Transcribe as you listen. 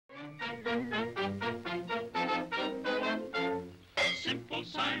Simple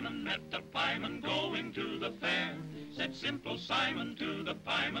Simon met a pieman going to the fair. Said Simple Simon to the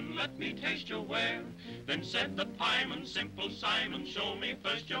pieman, let me taste your ware. Then said the pieman, Simple Simon, show me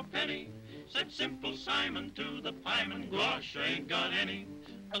first your penny. Said Simple Simon to the pieman, gosh, I ain't got any.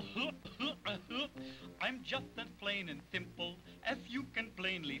 I'm just as plain and simple as you can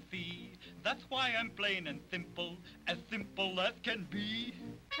plainly see. That's why I'm plain and simple as can be.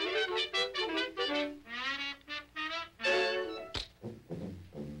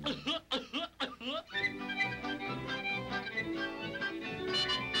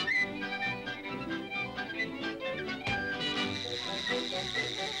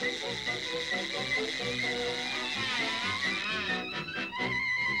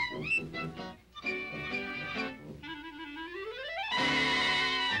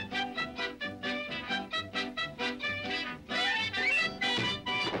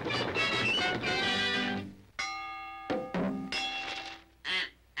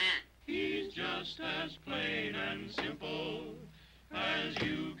 He's just as plain and simple as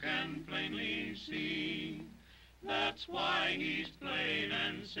you can plainly see. That's why he's plain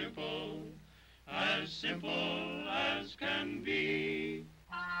and simple as can be.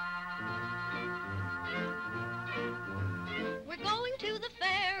 We're going to the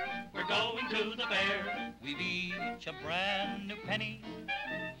fair. We're going to the fair. We've each a brand new penny.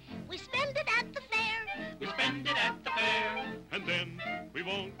 We spend it at the fair. We spend it at the fair, and then we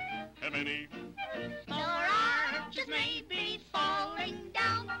won't have any. Your arches may be falling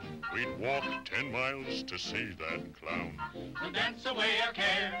down. We'd walk 10 miles to see that clown. We'll dance away our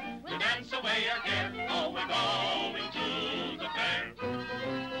care. We'll dance away our care. Oh, we're going to the fair.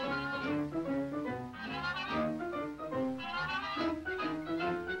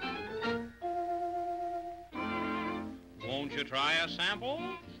 Won't you try a sample?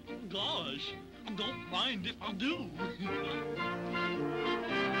 Gosh, don't mind if I do.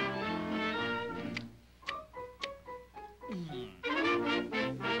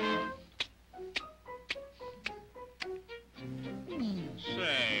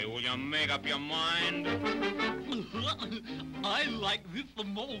 Say, will you make up your mind? I like this the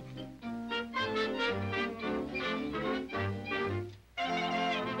most.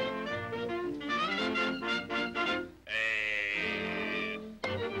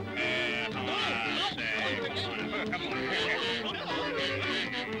 Come on, say, come on.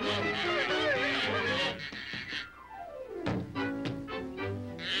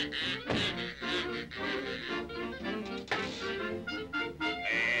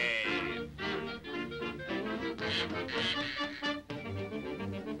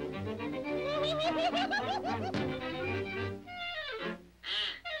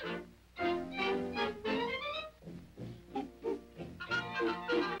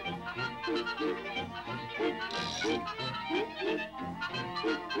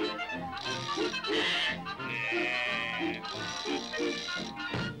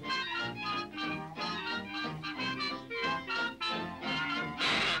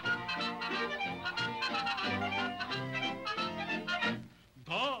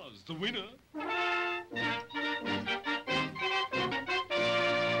 Buzz, the winner.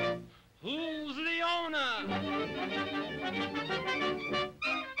 Who's the owner?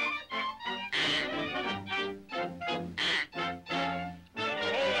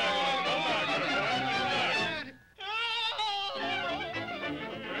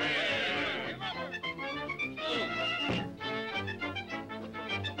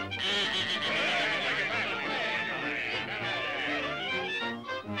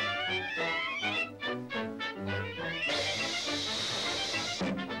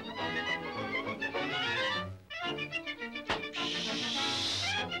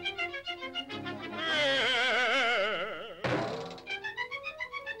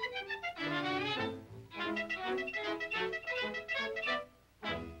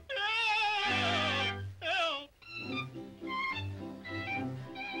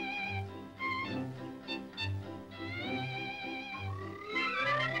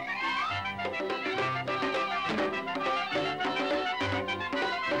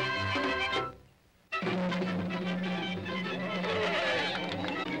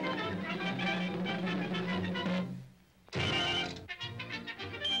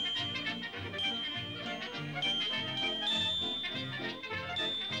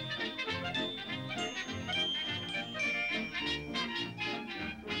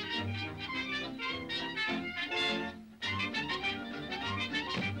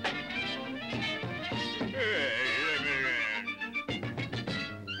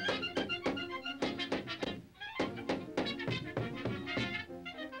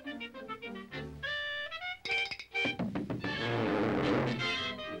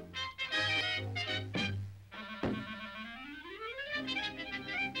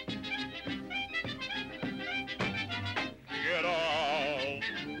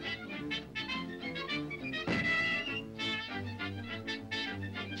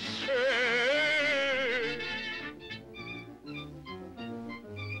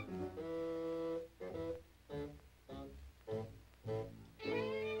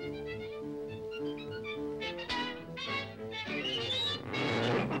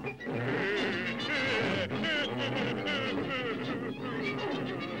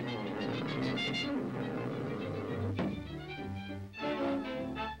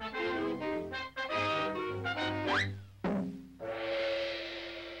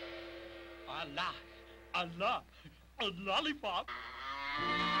 Allah, a lollipop.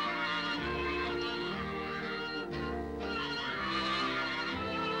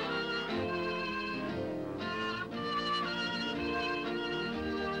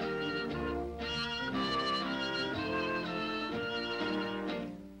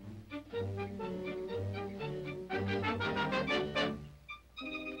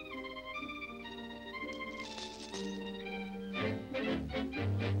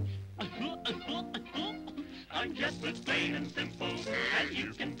 I'm just as plain and simple as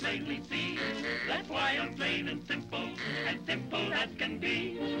you can plainly see. That's why I'm plain and simple as can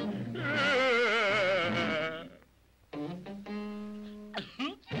be.